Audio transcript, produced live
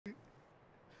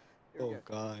Oh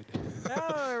God.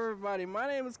 Hello everybody, my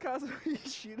name is Kazuma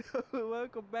Ishido.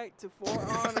 Welcome back to For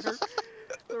Honor,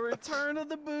 the return of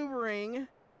the boomerang.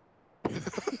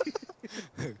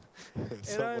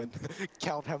 Someone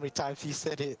count how many times he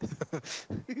said it.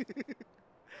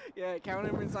 Yeah, count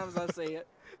how many times I say it.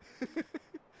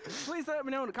 Please let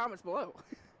me know in the comments below.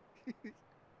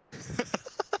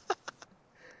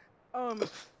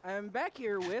 I'm back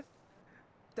here with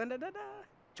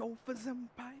Jofin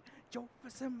Senpai, Jofin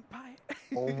Senpai.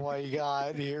 Oh my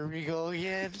God, here we go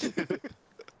again. Say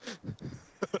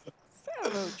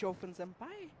hello, Jofin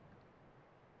Senpai.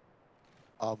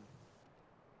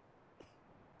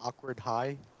 Awkward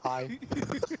hi.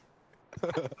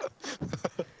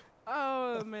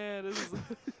 Oh man, this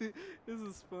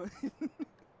is fun.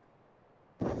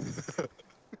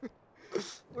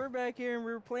 We're back here and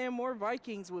we're playing more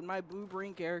Vikings with my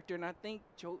boomerang character, and I think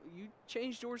you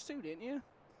changed yours too, didn't you?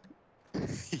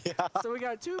 Yeah. So we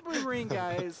got two boomerang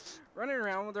guys running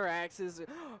around with their axes.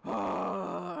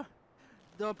 Ah,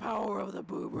 the power of the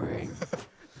boomerang.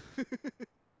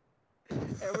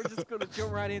 And we're just gonna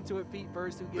jump right into it, feet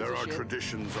first. Who gives There a are shit?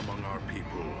 traditions among our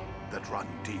people that run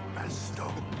deep as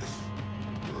stone.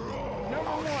 Number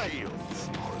Our one. shields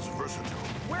are as versatile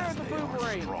Where's as the they are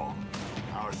boomerang? strong.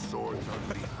 Our swords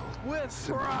are lethal. With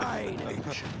simple pride.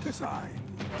 Ancient design.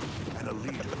 And a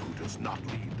leader who does not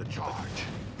lead the charge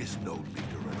is no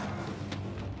leader at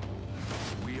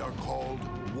all. We are called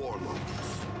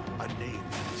warlords, a name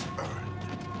that is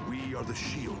earned. We are the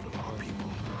shield of our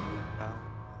people.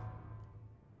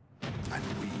 And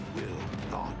we will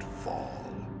not fall.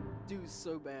 Dude's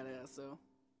so badass, though.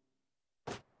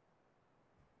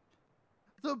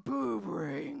 The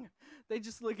boomerang. They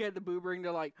just look at the boomerang.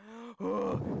 They're like,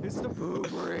 "Oh, it's the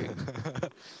boomerang."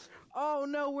 Oh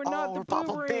no, we're not the Papa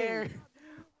boomerang. Bear.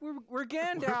 We're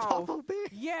Gandalf. Papa Bear.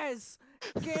 Yes,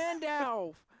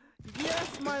 Gandalf.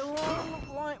 Yes,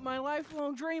 my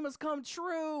lifelong dream has come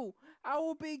true. I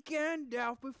will be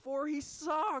Gandalf before he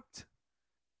sucked.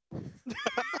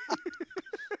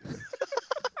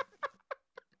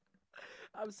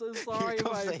 I'm so sorry Here if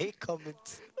comes the I. hate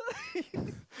comments.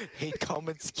 Hate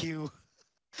comments queue.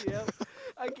 Yep,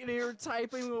 I can hear her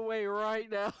typing away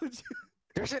right now.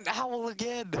 There's an owl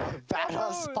again.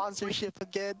 Badass sponsorship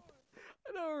again.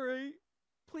 I know, right?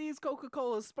 Please,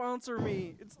 Coca-Cola, sponsor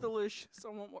me. It's delicious. I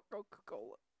want more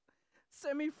Coca-Cola.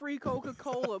 Send me free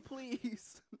Coca-Cola,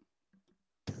 please.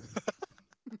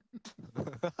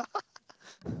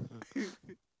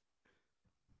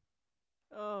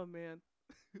 Oh man,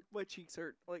 my cheeks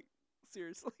hurt. Like,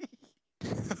 seriously.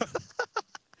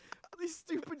 These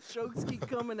stupid jokes keep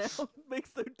coming out.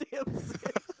 Makes no damn sense.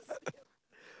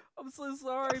 I'm so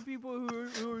sorry, people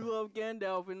who love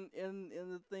Gandalf and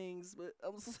the things, but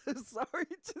I'm so sorry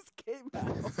it just came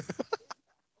out.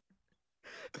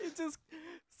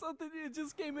 It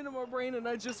just came into my brain and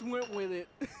I just went with it.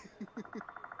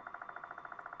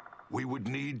 We would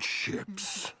need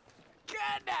ships.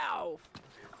 Gandalf!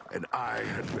 And I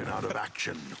had been out of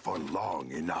action for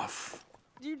long enough.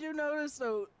 You do notice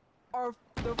though,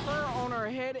 the fur on our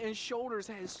head and shoulders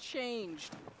has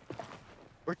changed.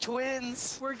 We're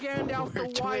twins. We're Gandalf We're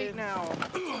the White twins. now.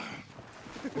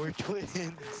 We're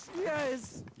twins.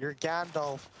 Yes. You're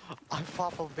Gandalf. I'm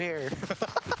Papa Bear.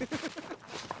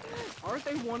 Aren't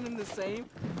they one and the same?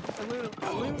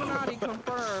 Illuminati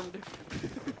confirmed.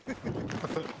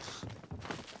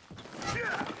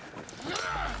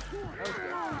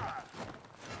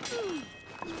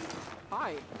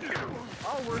 Hi.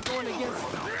 Oh, we're going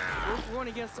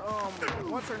against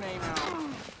what's her name now?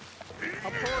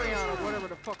 Aporion or whatever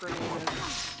the fuck her name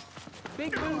is.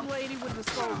 Big boob lady with the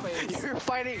skull face. You're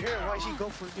fighting her. Why'd she go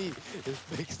for me? It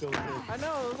makes no sense. I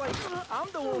know, like, I'm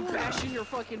the one bashing your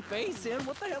fucking face in.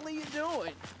 What the hell are you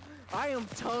doing? I am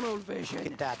tunnel vision.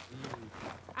 Look at that view.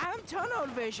 I'm tunnel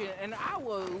vision, and I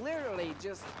will literally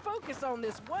just focus on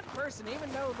this one person,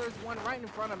 even though there's one right in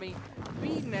front of me,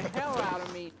 beating the hell out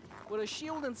of me with a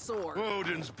shield and sword.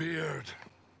 Odin's beard.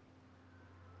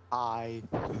 I.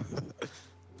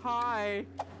 Hi.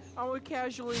 I would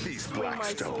casually These swing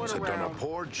my sword Blackstones have done a around.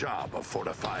 poor job of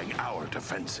fortifying our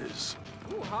defenses.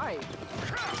 Ooh, hi.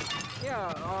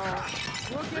 Yeah,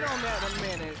 we'll get on that in a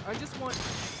minute. I just want...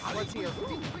 What's here?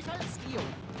 Ooh, steel.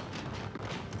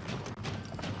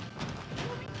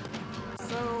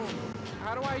 So,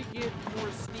 how do I get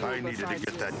more steel I needed to besides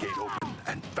get this? that gate open,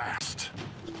 and fast.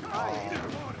 Hi.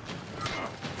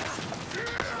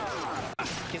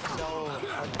 Get so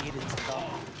unneeded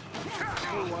stuff.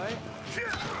 Ooh, what?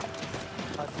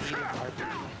 Unneeded RPG.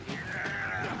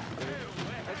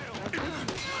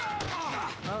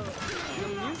 The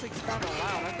music's kind of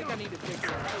loud. I think I need to fix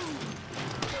that.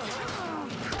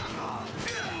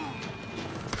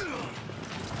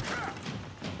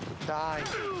 Die!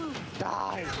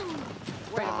 Die!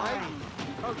 Wait, am Die!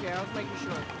 I? Okay, I was making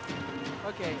sure.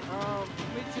 Okay, let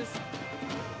me just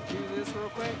do this real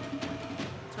quick.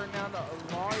 Turn down the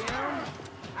volume.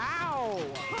 Ow!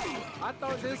 I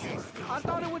thought it would stop. I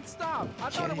thought it would stop. I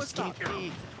thought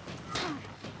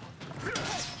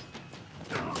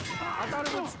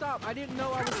it would stop. I didn't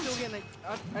know I was still getting.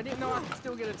 I didn't know I could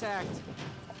still get attacked.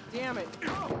 Damn it!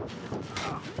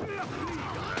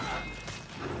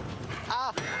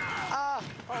 Ah! Ah!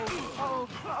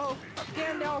 Oh!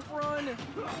 Gandalf, run!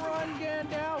 Run,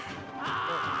 Gandalf!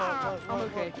 Ah! I'm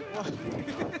okay.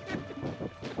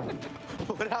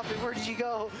 What happened? Where did you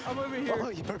go? I'm over here. Oh,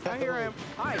 you're Here I am.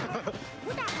 Hi.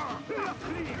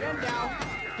 Gandalf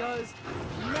does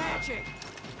magic.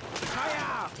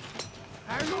 Hiya!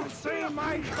 Have you seen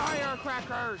my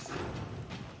firecrackers?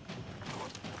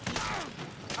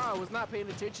 Oh, I was not paying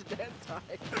attention that time.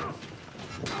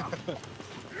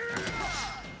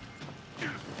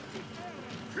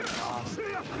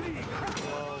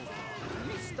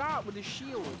 You stop with the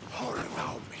shield.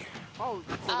 Oh,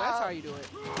 so that's how you do it.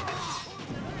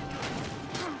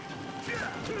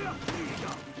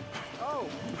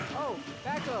 Oh,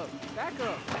 back up.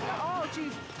 Oh,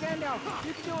 jeez, Gandalf,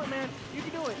 you can do it, man. You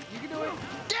can do it.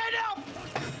 Gandalf!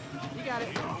 You got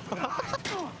it.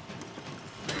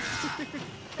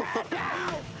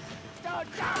 Gandalf!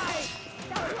 Don't die!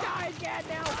 Don't die,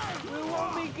 Gandalf! We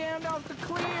won't be Gandalf to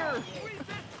clear!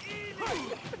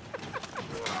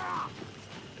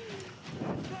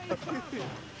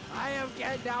 I am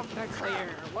Gandalf to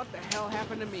clear. What the hell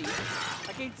happened to me?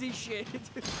 I can't see shit.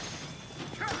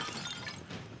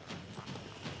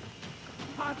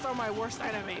 Pots are my worst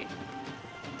enemy.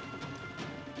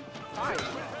 Hi.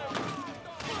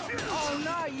 Oh,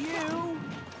 not you!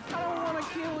 I don't want to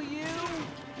kill you!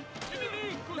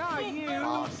 Not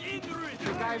you!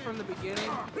 The guy from the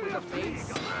beginning with the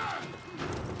mace.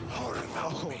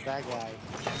 Oh, that guy.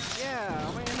 Yeah,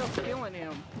 I'm gonna end up killing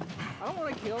him. I don't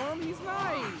want to kill him, he's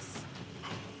nice!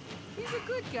 He's a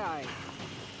good guy.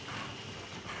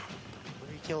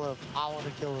 Let me kill him. I want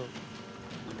to kill him.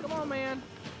 Come on, man.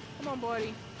 Come on,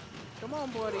 buddy. Come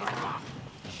on, buddy.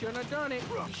 You shouldn't have done it.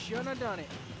 You shouldn't have done it.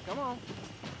 Come on.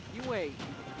 You wait.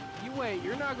 You wait.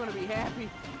 You're not gonna be happy.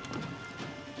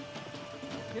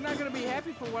 You're not gonna be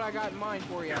happy for what I got in mind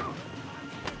for you.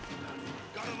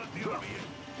 Gotta let the army in.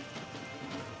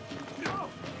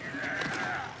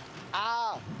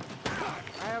 Ah!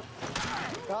 I have.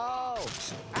 Go!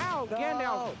 Ow! No.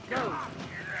 Gandalf, go.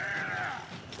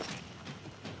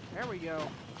 There we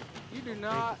go. You do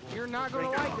not. You're not gonna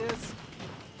like this.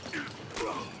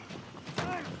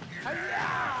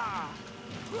 Hi-ya!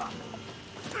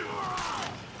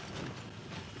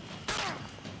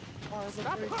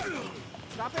 Stop it!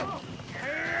 Stop it!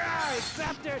 Hi-ya!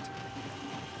 Accept it!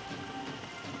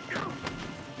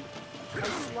 I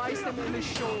sliced him in the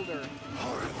shoulder.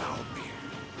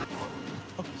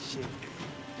 Oh shit.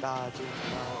 Nah, dude.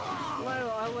 Nah. Well,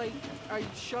 I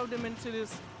shoved him into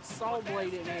this saw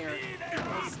blade in here. And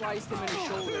I sliced him in the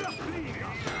shoulder.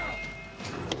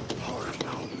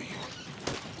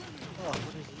 Oh,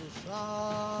 what is this?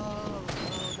 Oh,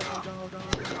 no.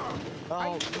 Oh,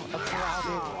 I'm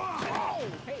surrounded. Oh,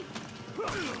 hey.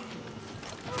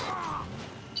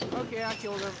 Okay, I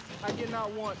killed him. I did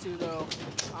not want to, though.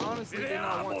 I honestly did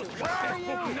not want to. Where are you?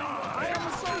 I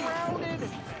am surrounded.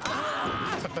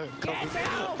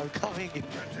 I'm coming.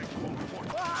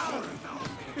 Wow.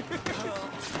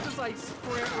 Just like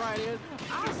sprint right in.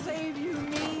 I'll save you,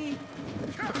 me.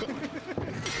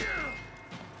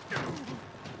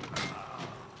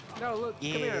 No, look,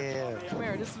 Yeah. come here. Come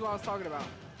here, this is what I was talking about.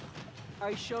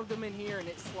 I shoved him in here and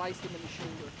it sliced him in the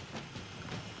shoulder.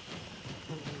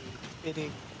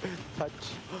 Spinning. Touch.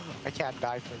 I can't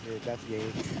die from it. That's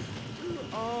gay.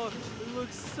 Oh, it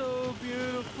looks so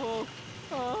beautiful.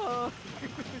 Oh.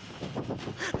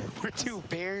 We're two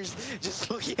bears just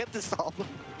looking at this all.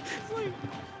 It's like,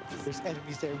 There's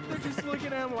enemies everywhere. they're just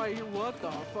looking at him like, what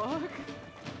the fuck?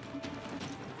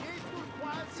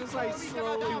 Just like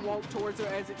slowly walk towards her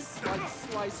as it like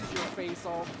slices your face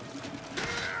off.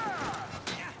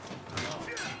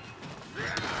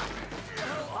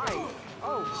 Hi.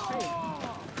 Oh, hey.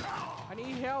 I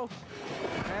need help.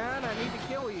 And I need to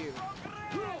kill you.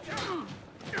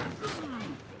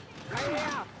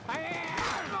 Hi-ya! Hi-ya!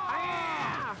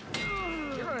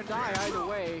 Hi-ya! You're gonna die either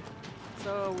way.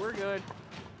 So we're good.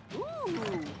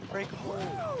 Ooh! Break a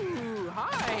hole. Ooh!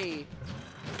 Hi!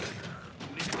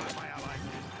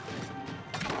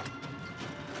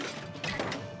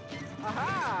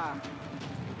 Aha!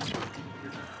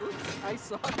 Oops, I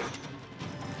suck.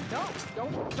 No,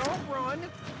 don't run!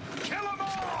 Kill them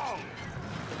all!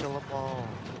 Kill them all.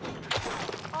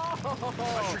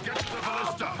 I should get to the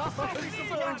ballista.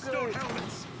 So good.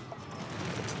 Helmets.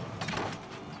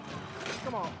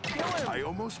 Come on, kill him. I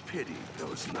almost pitied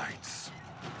those knights.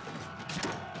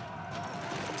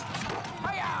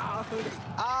 Hiya!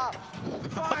 Ah!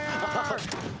 Fire!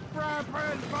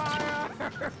 Rapid fire!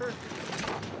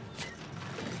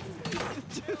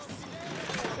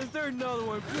 Is there another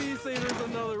one? Please say there's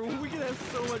another one. We can have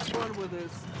so much fun with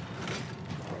this.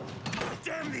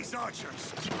 Damn these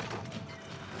archers!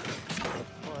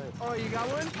 Oh, you got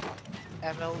one?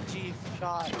 MLG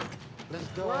shot. Let's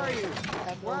go. Where are you?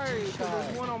 MLG Where are you? 'Cause shot.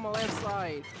 there's one on my left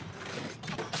side.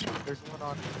 There's one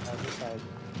on the other side.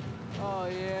 Oh,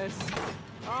 yes.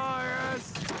 Oh,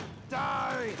 yes!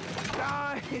 Die!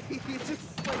 Die!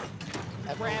 Just like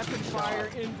MLG rapid shot. fire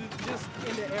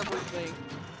into everything.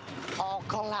 All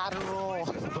collateral.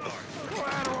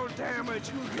 Collateral damage,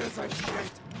 who gives a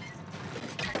shit?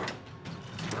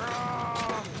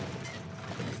 Ah.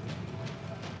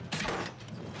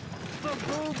 The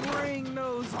boob ring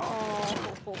knows all.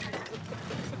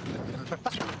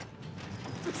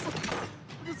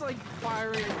 just like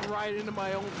firing right into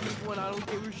my own people and I don't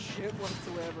give a shit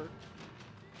whatsoever.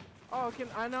 Oh, can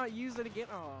I not use it again?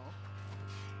 Oh.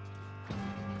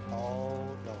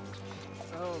 Oh no.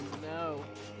 Oh no.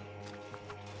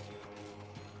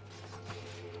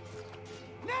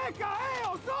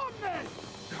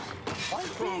 Why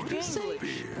Beard say?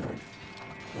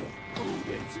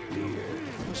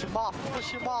 Push him off.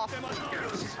 Push him off.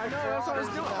 I know, that's what I was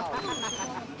doing.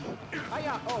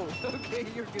 Hiya. Oh, okay,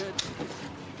 you're good.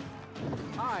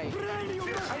 Hi.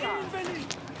 Hiya.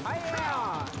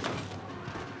 Hiya.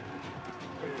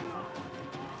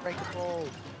 Break the mold.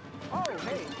 Oh,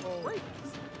 hey. Breaks.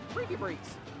 Freaky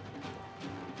breaks.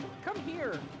 Come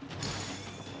here.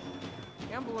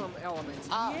 Emblem elements.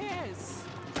 Ah. Yes.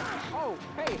 Oh,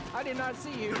 hey, I did not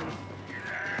see you.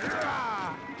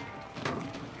 Ah.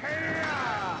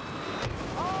 Hey-ya.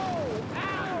 Oh,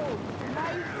 ow!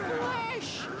 My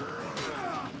flesh!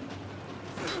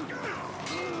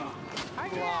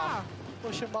 Hiya.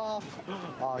 Push him off.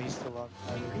 Oh, he's still up.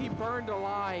 He burned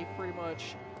alive, pretty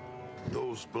much.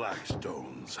 Those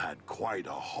Blackstones had quite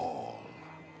a haul.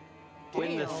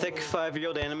 When the Damn. thick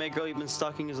 5-year-old anime girl you've been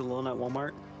stalking is alone at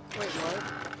Walmart. Wait, what?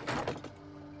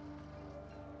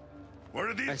 Where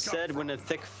did these I come said from? when a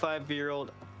thick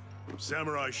 5-year-old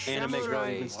Samurai shit. anime girl Samurai.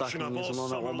 you've been Washing stalking up is all alone at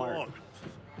summer Walmart. long.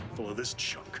 Full of this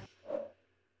chunk.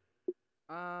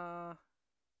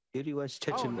 Yuri was Oh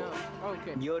touching no.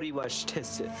 Okay. Yuri was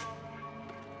tested.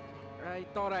 I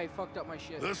thought I fucked up my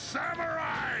shit. The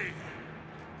samurai!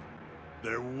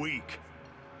 They're weak.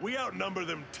 We outnumber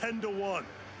them 10-1.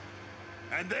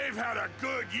 And they've had a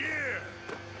good year!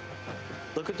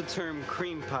 Look at the term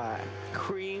cream pie.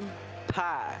 Cream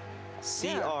pie.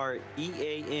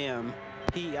 C-R-E-A-M-P-I-E.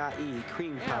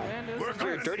 Cream Yeah, pie. man, this We're is If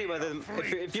you're a good. dirty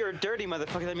if you're a dirty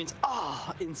motherfucker, that means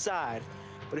inside.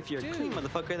 But if you're a clean Dude.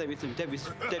 motherfucker, that means some Debbie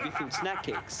food snack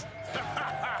cakes.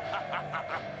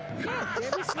 yeah,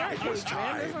 Debbie snack cakes,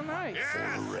 man. Those are nice.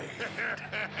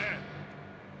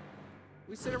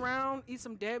 We sit around, eat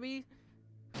some Debbie,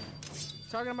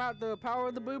 talking about the power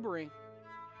of the booberang.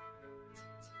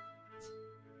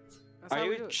 That's Are how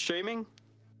we do you it. streaming?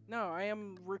 No, I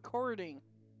am recording.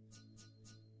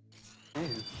 Oh,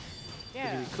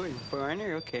 Yeah. you're recording for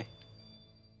Arner? Okay.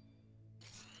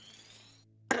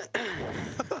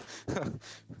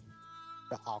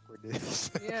 The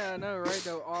awkwardness. Yeah, I know, right?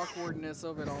 The awkwardness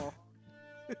of it all.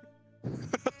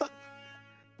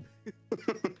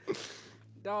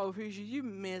 Dog Fishy, you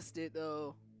missed it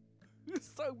though. Let's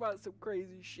talk about some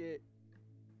crazy shit.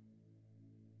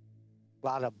 A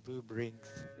lot of boob rings.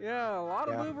 Yeah, a lot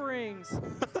of Yeah.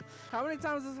 booberangs. How many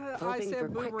times has I Hoping for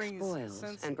said quick booberangs spoils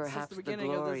since and perhaps the the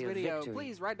beginning of this glory of video? victory,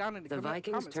 Please write down in the, The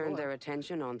Vikings comments turned below. their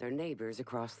attention on their neighbors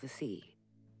across the sea.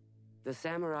 The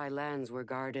samurai lands were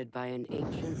guarded by an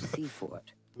ancient sea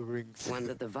fort, Boob rings. one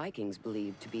that the Vikings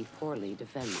believed to be poorly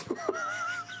defended.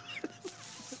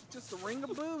 Just a ring of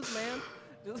boobs, man.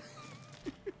 Just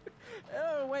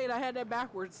oh wait, I had that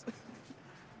backwards.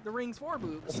 The ring's for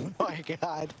boobs. Oh my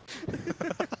god.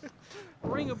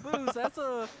 Ring of boobs.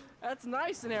 That's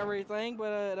nice and everything,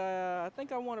 but I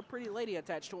think I want a pretty lady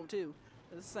attached to him too.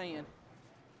 Just saying.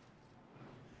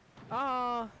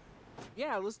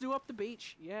 Yeah, let's do up the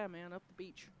beach. Yeah, man, up the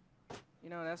beach. You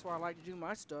know, that's where I like to do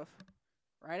my stuff.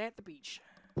 Right at the beach.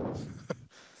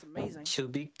 It's amazing. She'll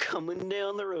be coming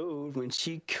down the road when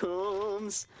she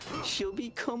comes. She'll be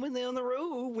coming down the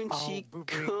road when she boob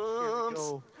ring. Here we comes.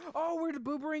 go. Oh, we're the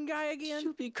booberang guy again?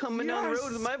 She'll be coming down the road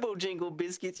Yes! with my Bojangles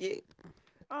biscuits, yeah.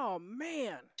 Oh,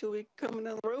 man. She'll be coming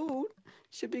down the road.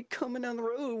 She'll be coming down the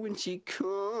road when she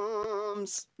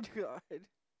comes. God.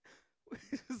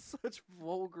 Such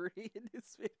vulgarity in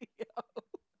this video.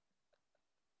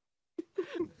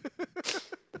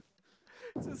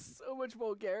 Just so much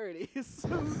vulgarity. It's so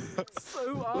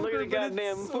awkward. Look at the but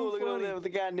goddamn it's so fool. Look funny. at the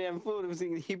goddamn fool.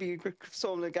 He be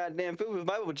sold the goddamn food with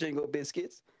Bible jingle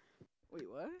biscuits. Wait,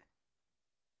 what?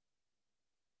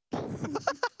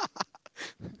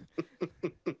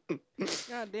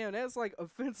 God damn, that's like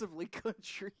offensively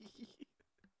country.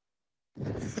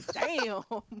 Damn.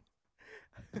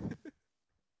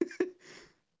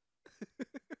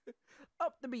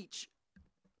 Up the beach.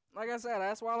 Like I said,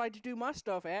 that's where I like to do my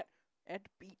stuff at the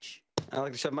beach. I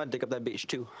like to shove my dick up that beach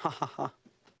too. Ha ha ha.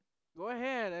 Go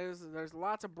ahead. There's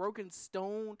lots of broken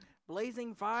stone,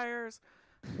 blazing fires,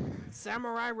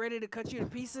 samurai ready to cut you to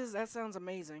pieces. That sounds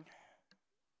amazing.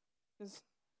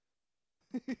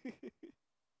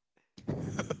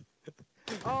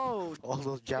 Oh, All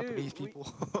those Japanese dude,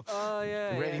 people. Oh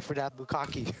yeah. Ready yeah. for that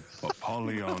bukkake.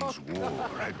 Apollyon's war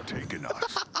had taken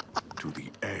us to the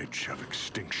edge of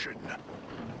extinction.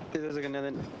 There's like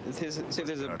another. See if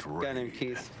there's a That guy named raid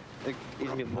Keith. Like, he's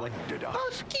gonna be like, reminded us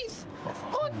oh, Keith!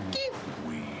 Oh, Keith!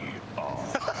 we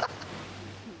are.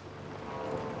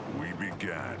 We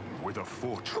began with a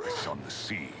fortress on the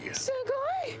sea,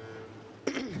 Sagai!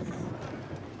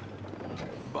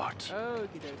 but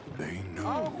Okie dokie. they knew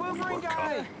Oh, we boob were ring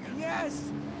guy! coming.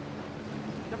 Yes!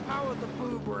 The power of the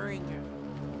boob ring.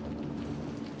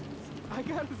 I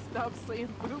gotta stop saying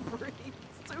boob ring.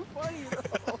 It's too funny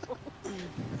though.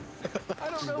 I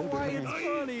don't know why it's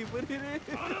funny, but it is.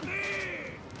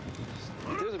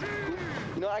 There's a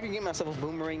you know, I can get myself a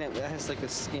boomerang that has like a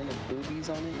skin of boobies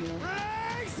on it, you know?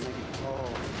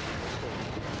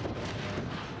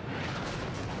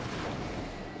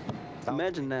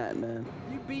 Imagine that, man.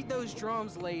 You beat those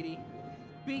drums, lady.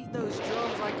 Beat those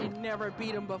drums like you never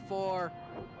beat them before.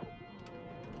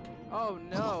 Oh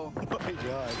no. Oh my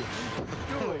god.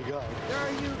 Oh my god.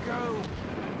 There you go.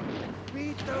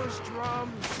 Beat those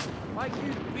drums like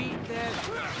you beat that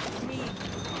meat.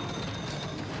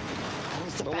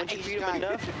 But once you beat them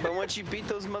enough, but once you beat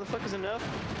those motherfuckers enough,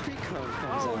 pre-cum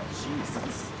comes Oh out.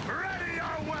 Jesus. Ready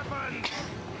your weapons!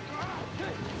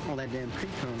 All that damn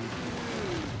pre-cum.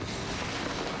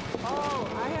 Oh,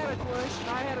 I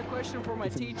had a question for my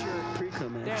teacher.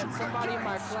 Pre-cum That action. somebody in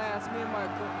my class, me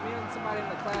and somebody in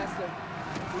the class that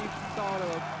we thought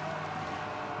of.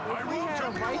 If we had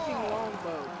a Viking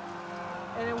longbow,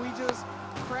 and then we just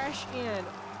crash in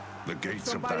The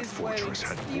gates of that somebody's wedding, fortress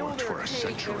had steal worked their for a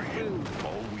cake century. and food.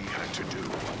 All we had to do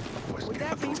was Would get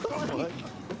that be those funny?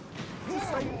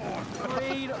 Just like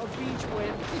raid a beach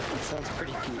wedding. Sounds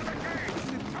pretty cute.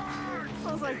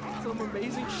 Sounds like some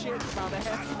amazing shit about to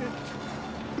happen.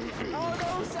 Oh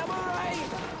no, samurai!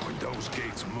 When those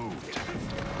gates moved,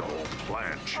 the whole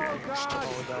plan Oh changed. god! Oh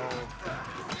no.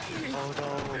 Oh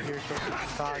no. Here comes the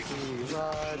bukkake.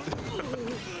 Run.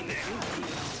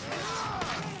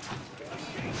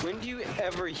 When do you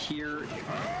ever hear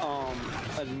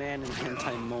a man in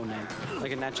hentai moaning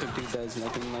like a natural dude does,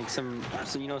 like in like some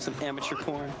amateur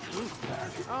porn?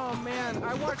 Oh man,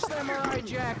 I watched Samurai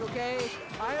Jack, okay?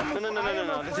 I am a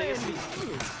No. The thing is, friend.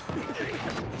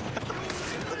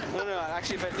 no.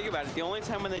 Actually, if I think about it, the only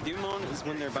time when they do moan is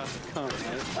when they're about to come.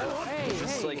 Right? Oh, hey,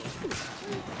 It's hey. like,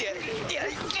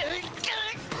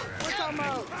 We're talking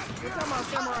about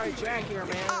Samurai Jack here,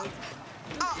 man.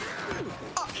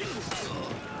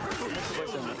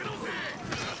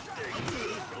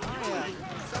 Oh yeah,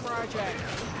 Samurai Jack.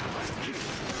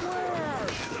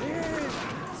 Where is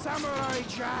Samurai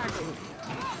Jack?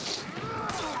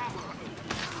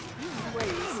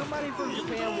 Wait, somebody from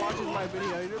Japan watches my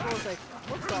video. You're gonna say,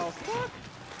 what the fuck?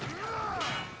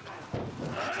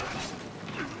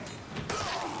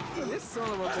 This son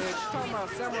of a bitch talking about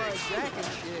Samurai Jack and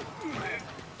shit.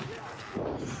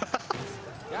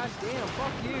 God damn,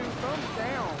 fuck you. Thumbs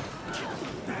down.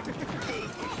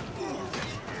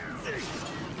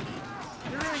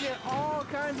 You're gonna get all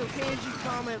kinds of kanji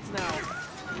comments now.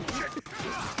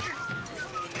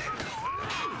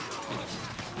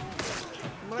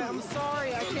 I'm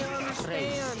sorry, I can't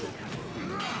understand.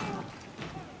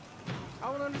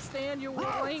 I don't understand your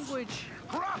language.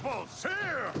 Grapples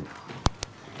here!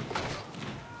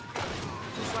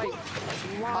 Just like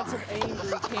lots of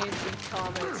angry kanji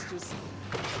comments. Just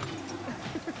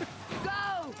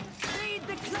Go! Lead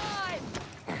the climb!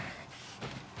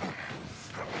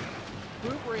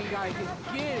 Boot ring guy can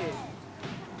get it.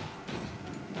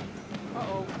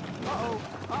 Uh-oh. Uh-oh.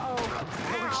 Uh-oh.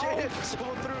 Oh shit.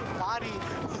 Someone threw a body.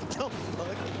 What the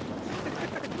fuck?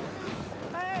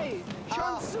 Hey!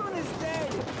 Shunsun is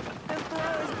dead! And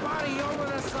throw his body over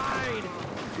the side!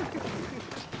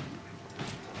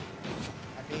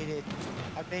 I made it.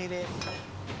 I Made it.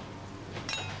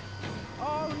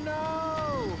 Oh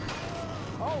no!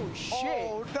 Oh shit!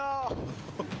 Oh no!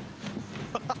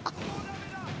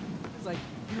 He's like,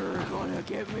 you're gonna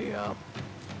get me up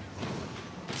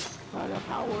by the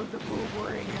power of the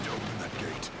boomerang. Open that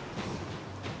gate.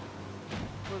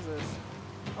 What's this?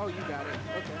 Oh, you got it.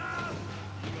 Okay.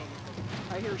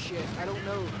 I hear shit. I don't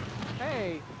know.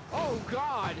 Hey! Oh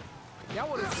god! That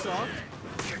would have sucked.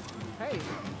 Hey!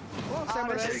 Well,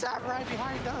 There's a samurai. samurai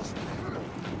behind us.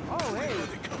 Oh, hey!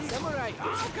 Samurai!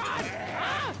 Oh god!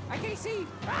 Ah! I can't see!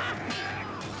 Ah!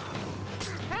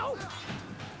 Help!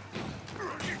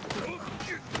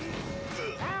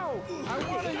 Ow! I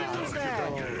want to use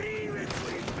that!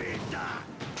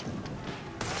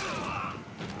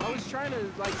 I was trying to,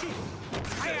 like...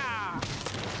 Hiya!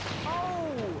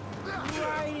 Oh!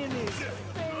 Right in his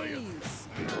face!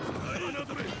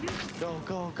 Go,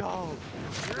 go, go.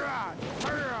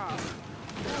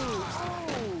 Ooh,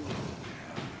 ooh.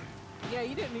 Yeah,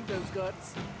 you didn't need those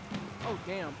guts. Oh,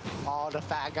 damn. Oh, the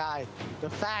fat guy. The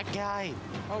fat guy.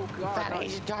 Oh, God. Fat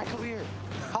Asian guy, come here.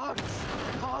 Hugs.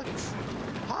 Hugs.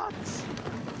 Hugs.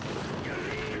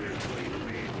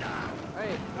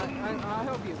 Hey, I'll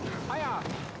help you. Hiya!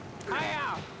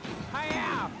 Hiya!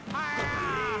 Hiya! Hiya!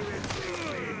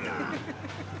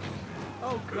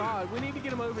 Oh, God. We need to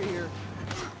get him over here.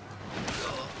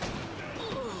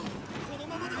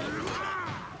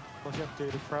 Push up,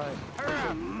 dude, in front.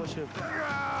 Push him.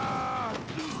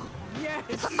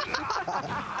 Yes!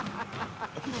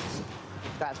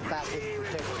 That fat didn't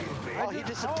protect you. Oh, he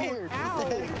disappeared. Oh, What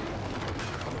the heck?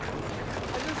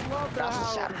 I just love That's a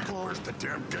how... shadow clone. Where's the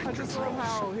damn gate I just controls?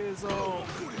 love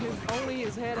how only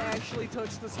his head actually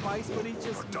touched the spice, but he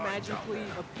just magically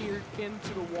appeared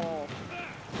into the wall.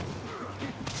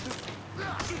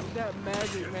 That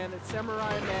magic, man, it's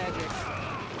samurai magic.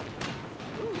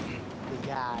 The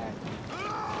guy.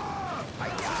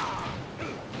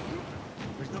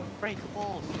 There's no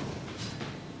breakables.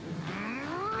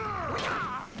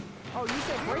 Oh, you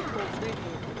said breakables, didn't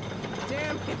you?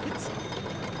 Damn it!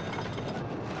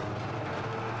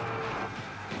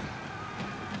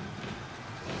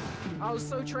 I was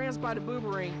so tranced by the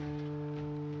boomerang.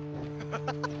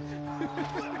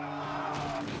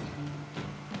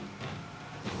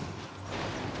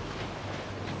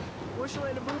 Once you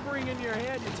let the boomerang in your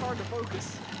head, it's hard to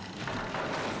focus.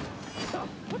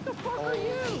 What the fuck are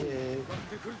you? Shit.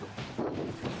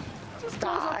 Just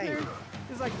goes up Die. there.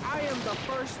 He's like, I am the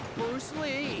first Bruce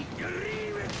Lee.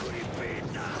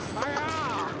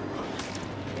 Hiya!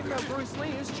 Even though Bruce Lee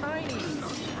is Chinese.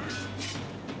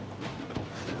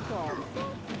 Oh,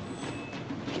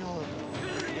 Kill him.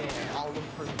 Yeah, I'll look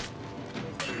for him.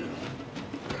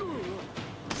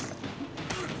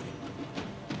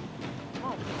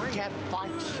 oh, great. Can't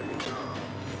fight shit.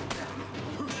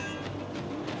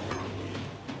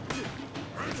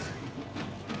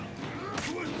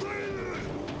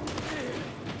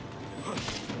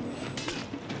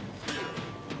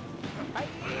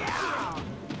 Hiya!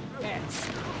 Yes.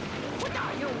 What the?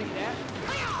 You don't need that.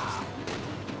 Hiya!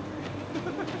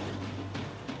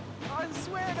 I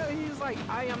swear to he's like,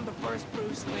 I am the first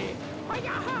Bruce Lee.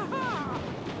 Hiya!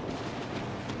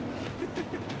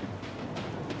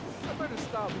 I better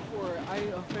stop before I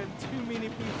offend too many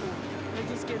people and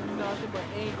just get nothing but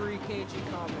angry, cagey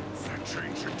comments. That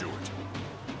chain should do it.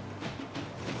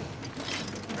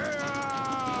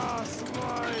 Ah,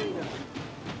 slide!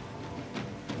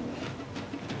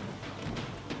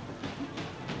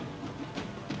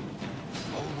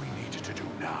 All we needed to do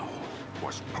now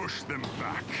was push them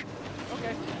back.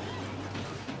 Okay.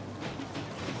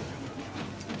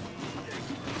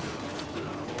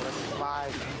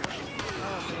 Five.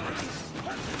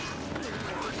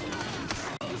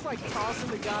 Just like tossing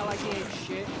the guy like he ain't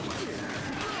shit.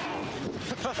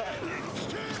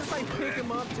 Just like pick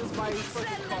him up just by his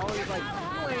fucking collar. He's like,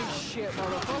 you ain't shit,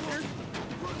 motherfucker.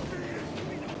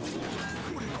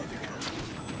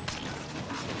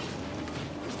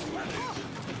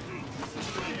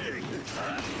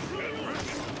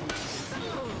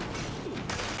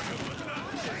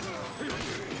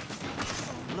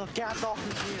 Look, Gandalf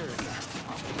is here.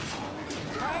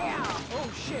 Hiya! Oh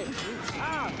shit!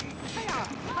 Ah! Hiya!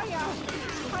 Hiya!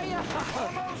 Hiya!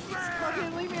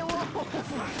 Fucking leave me alone!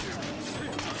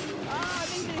 Ah, I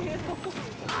need to heal!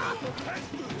 Ah.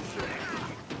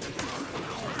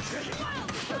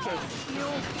 Okay,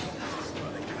 heal.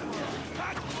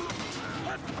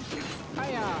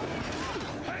 Hiya!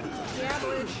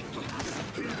 Gablish!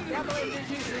 Gablish,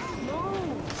 Jesus!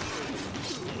 Move!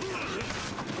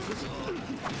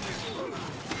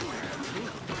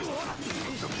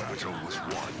 The battle was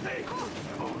won.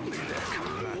 Only their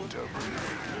commander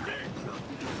remained.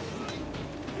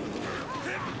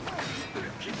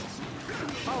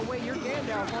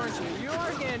 Gandalf, aren't you? You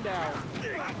are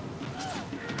Gandalf.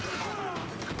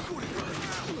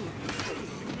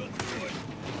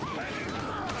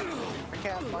 I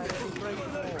can't find any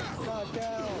breakable. Not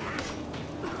down.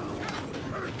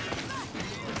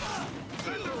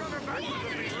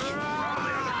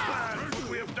 What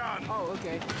we have done. Oh,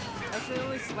 okay.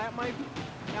 Accidentally slapped my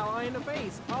ally in the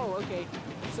face. Oh, okay.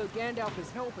 So Gandalf is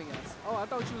helping us. Oh, I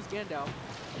thought you was Gandalf.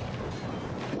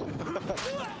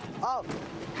 Oh!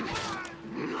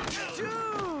 Dude!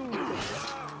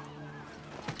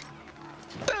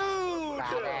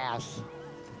 Badass.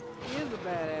 He is a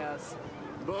badass.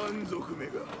 蛮族め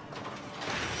が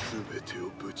全てを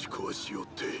ぶち壊しよっ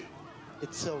て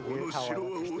It's so こ weird の how I 城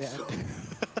は落ち understand.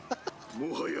 た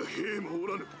もはや兵もお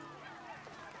らぬ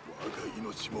我が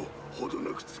命もほど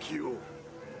なく尽きよう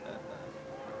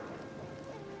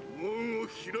門を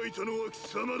開いたのは貴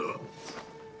様だ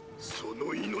そ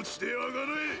の命であが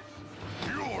れ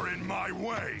You're in my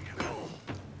way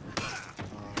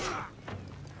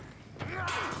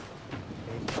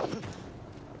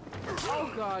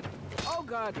Oh god. Oh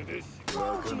god.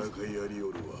 なかなかやり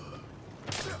おるわ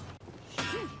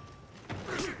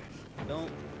Don't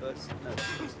bust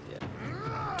nuts yet.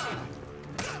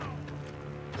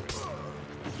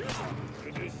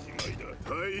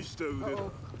 大した腕だ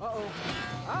Uh-oh. Uh-oh.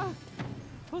 Ah!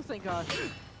 Oh, thank god.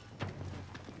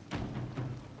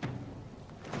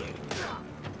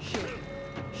 Shit.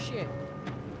 Shit.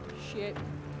 Shit.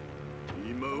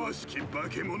 忌まわしき化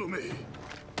け物め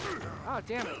Ah,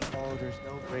 damn it. Oh, there's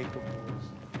no breakables.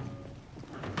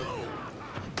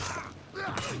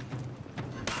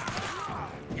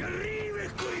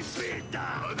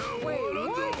 Wait,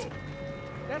 what?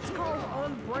 That's called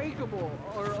unbreakable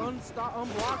or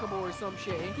unblockable or some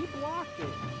shit, and he blocked it.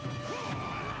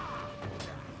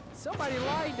 Somebody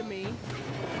lied to me.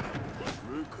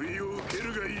 報いを受け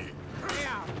るがいい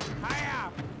Hiya!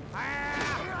 Hiya!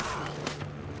 Hiya!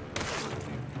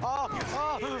 Oh!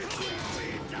 Oh!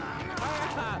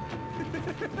 Hiya!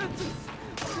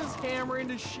 just hammering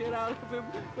the shit out of him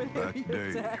with heavy That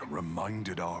day attacks.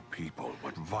 reminded our people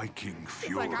what Viking It's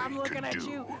fury like I'm looking could at do.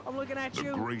 you. I'm looking at The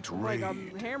you. Great Like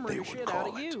I'm Raid, hammering they the would shit out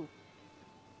of call it. you.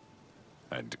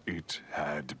 And it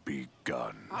had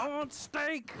begun. I want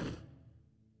steak.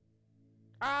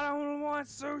 I don't want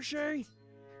sushi.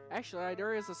 Actually,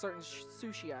 there is a certain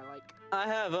sushi I like. I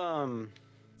have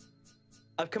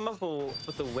I've come up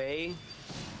with a way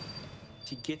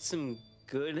to get some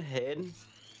good head.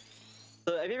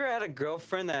 So have you ever had a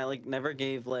girlfriend that like never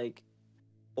gave like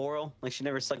oral, like she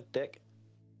never sucked dick?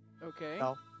 Okay.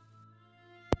 No.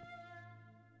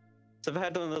 So I've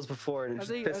had one of those before and it I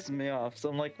just think- pisses me off. So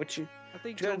I'm like, what you I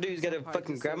think you gotta do Jofin is gotta Senpai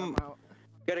fucking just said grab I'm 'em. out.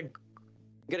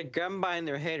 gotta grab them by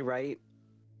their head, right?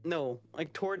 No,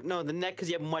 like toward the neck, because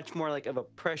you have much more like of a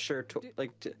pressure to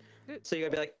Dude. so you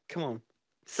gotta be like, come on,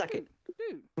 suck it,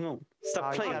 Dude. come on,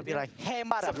 stop You playing, gotta be dude. like, hey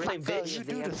Stop playing, motherfucker, bitch. you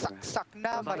do the suck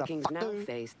now, The Vikings now motherfucker.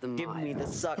 faced the give me mire.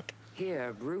 the suck,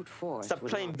 Here, brute force stop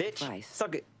would playing, not bitch, suffice.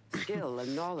 suck it. Still, a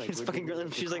knowledge She's would fucking be girl,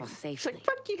 needed to she's like, cross she's safely. like,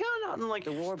 fuck you, God, and I'm like,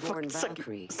 The war-born fuck, suck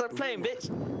Valkyrie, it, stop playing, Runa,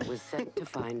 bitch. was sent to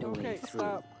find a way Okay, through.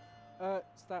 stop.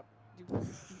 Stop.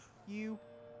 You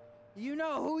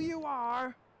know who you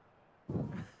are.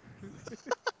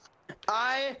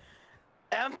 I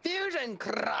am Fusion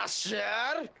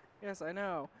Crusher. Yes, I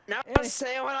know. Now And-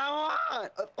 say what I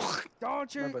want.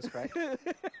 Don't you? My best friend.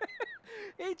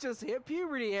 He just hit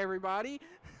puberty, everybody.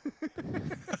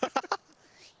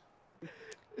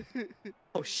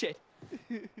 Oh shit,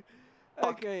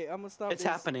 Fuck. Okay, I'm gonna stop. It's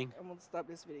this. happening. I'm gonna stop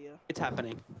this video. it's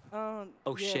happening. Oh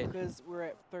yeah, shit. Because we're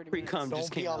at 30 Pre-cum minutes.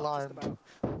 just Don't be came out. alarmed. Just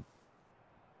about.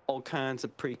 All kinds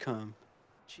of pre-cum.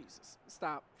 Jesus.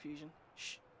 Stop, Fusion.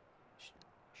 Shh.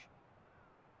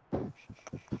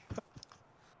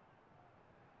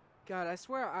 God, I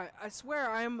swear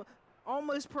I'm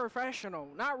almost professional.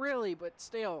 Not really, but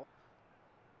still.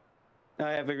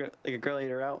 I have a girl ate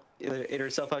her out, ate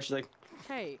herself out. She's like,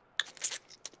 Hey,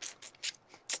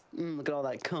 look at all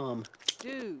that cum.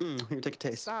 dude. Here, take a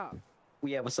taste. Stop.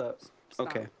 Yeah, what's up? Stop.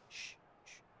 Okay. Shh.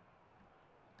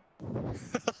 Look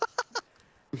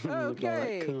at all that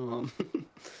Okay. cum.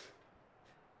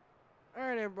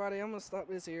 Alright, everybody, I'm gonna stop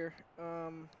this here.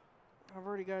 I've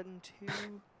already gotten 2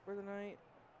 for the night.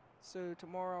 So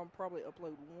tomorrow I'll probably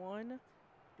upload 1,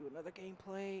 do another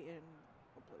gameplay, and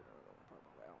upload another one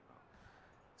probably. I don't know.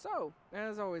 So,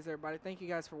 as always, everybody, thank you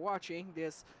guys for watching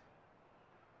this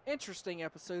interesting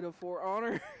episode of For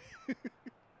Honor.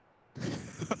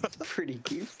 Pretty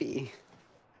goofy.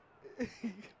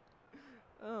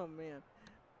 Oh man.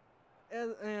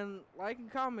 And like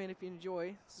and comment if you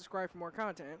enjoy. Subscribe for more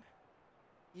content.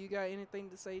 You got anything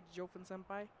to say, Jofin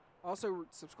Senpai? Also,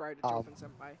 subscribe to Jofin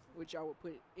Senpai, which I will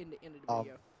put in the end of the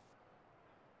video.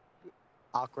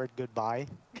 Awkward goodbye.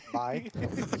 Bye.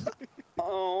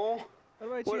 Oh.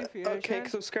 What about you, Fiona? Okay,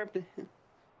 subscribe to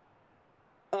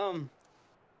him.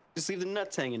 Just leave the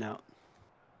nuts hanging out.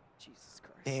 Jesus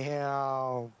Christ.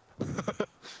 Damn.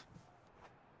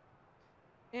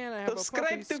 And I have Subscribe a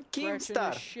puppy to scratching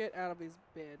Keemstar. the shit out of his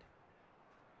bed.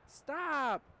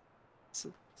 Stop!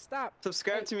 Stop!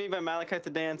 Subscribe to me by Malachi the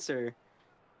Dancer.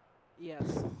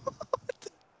 Yes.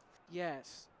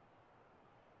 Yes.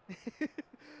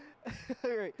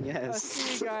 Alright. I'll Yes.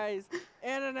 see you guys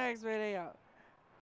in the next video.